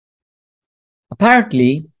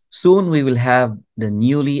Apparently, soon we will have the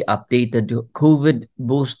newly updated COVID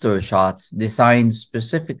booster shots designed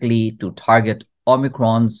specifically to target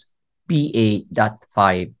Omicron's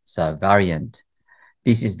BA.5 subvariant.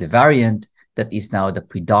 This is the variant that is now the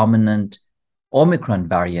predominant Omicron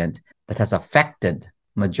variant that has affected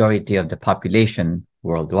majority of the population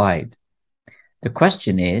worldwide. The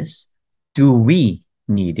question is, do we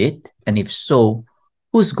need it? And if so,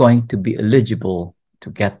 who's going to be eligible to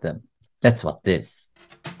get them? Let's watch this.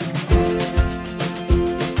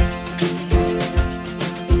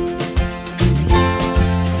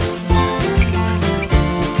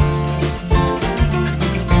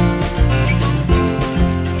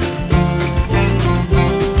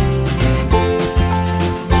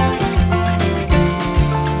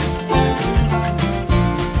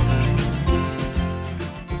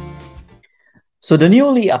 So the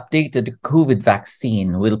newly updated COVID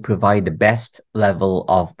vaccine will provide the best level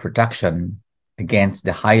of protection against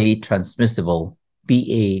the highly transmissible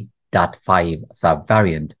BA.5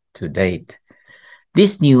 subvariant to date.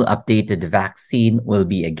 This new updated vaccine will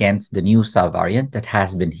be against the new subvariant that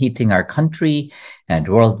has been hitting our country and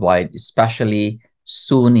worldwide, especially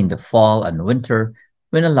soon in the fall and winter,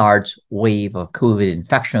 when a large wave of COVID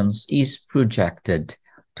infections is projected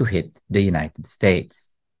to hit the United States.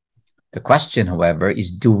 The question, however,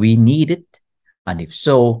 is, do we need it? And if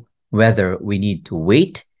so, whether we need to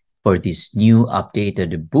wait for this new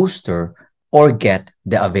updated booster or get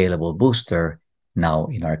the available booster now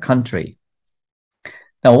in our country.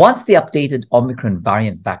 Now, once the updated Omicron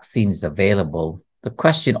variant vaccine is available, the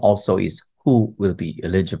question also is, who will be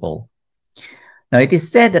eligible? Now, it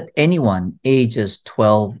is said that anyone ages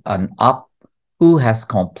 12 and up who has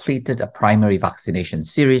completed a primary vaccination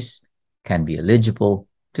series can be eligible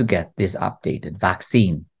to get this updated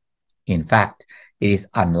vaccine. In fact, it is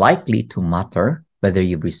unlikely to matter whether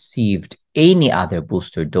you received any other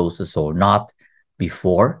booster doses or not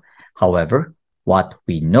before. However, what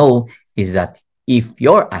we know is that if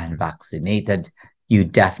you're unvaccinated, you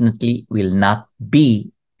definitely will not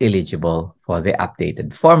be eligible for the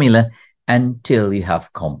updated formula until you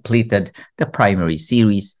have completed the primary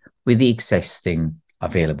series with the existing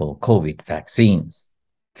available COVID vaccines.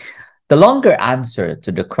 The longer answer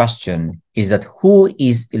to the question is that who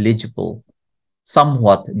is eligible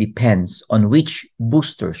somewhat depends on which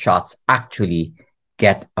booster shots actually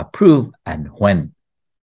get approved and when.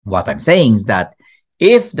 What I'm saying is that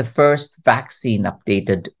if the first vaccine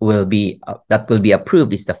updated that will be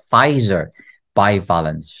approved is the Pfizer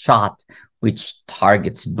bivalent shot, which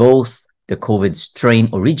targets both the COVID strain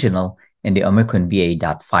original and the Omicron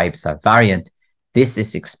BA.5 subvariant, this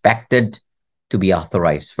is expected to be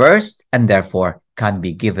authorized first and therefore can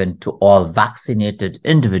be given to all vaccinated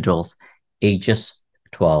individuals ages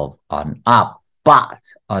 12 on up. But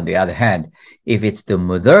on the other hand, if it's the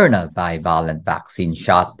Moderna bivalent vaccine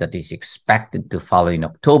shot that is expected to follow in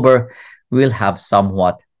October, we'll have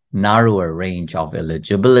somewhat narrower range of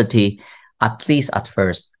eligibility, at least at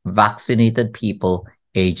first vaccinated people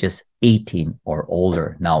ages 18 or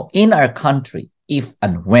older. Now, in our country, if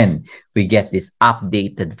and when we get this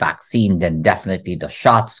updated vaccine, then definitely the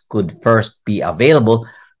shots could first be available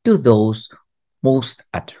to those most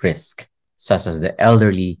at risk, such as the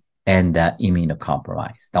elderly and the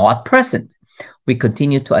immunocompromised. Now, at present, we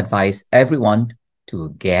continue to advise everyone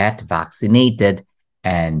to get vaccinated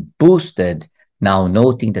and boosted, now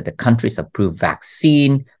noting that the country's approved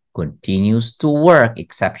vaccine continues to work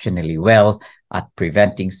exceptionally well at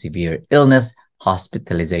preventing severe illness,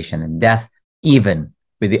 hospitalization, and death, even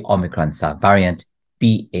with the Omicron subvariant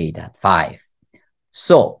BA.5.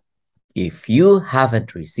 So, if you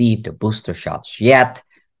haven't received the booster shots yet,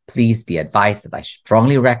 please be advised that I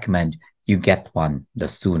strongly recommend you get one the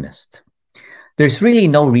soonest. There's really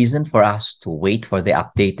no reason for us to wait for the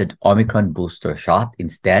updated Omicron booster shot.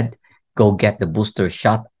 Instead, go get the booster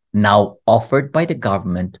shot now offered by the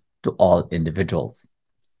government to all individuals.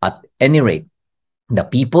 At any rate, the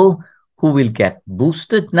people who will get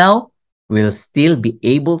boosted now will still be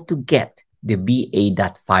able to get the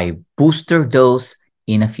BA.5 booster dose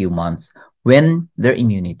in a few months when their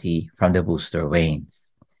immunity from the booster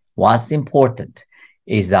wanes. What's important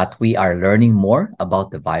is that we are learning more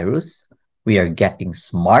about the virus, we are getting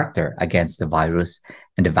smarter against the virus,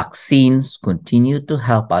 and the vaccines continue to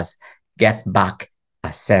help us get back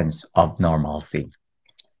a sense of normalcy.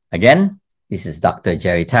 Again, this is Dr.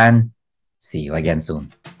 Jerry Tan. See you again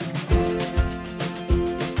soon.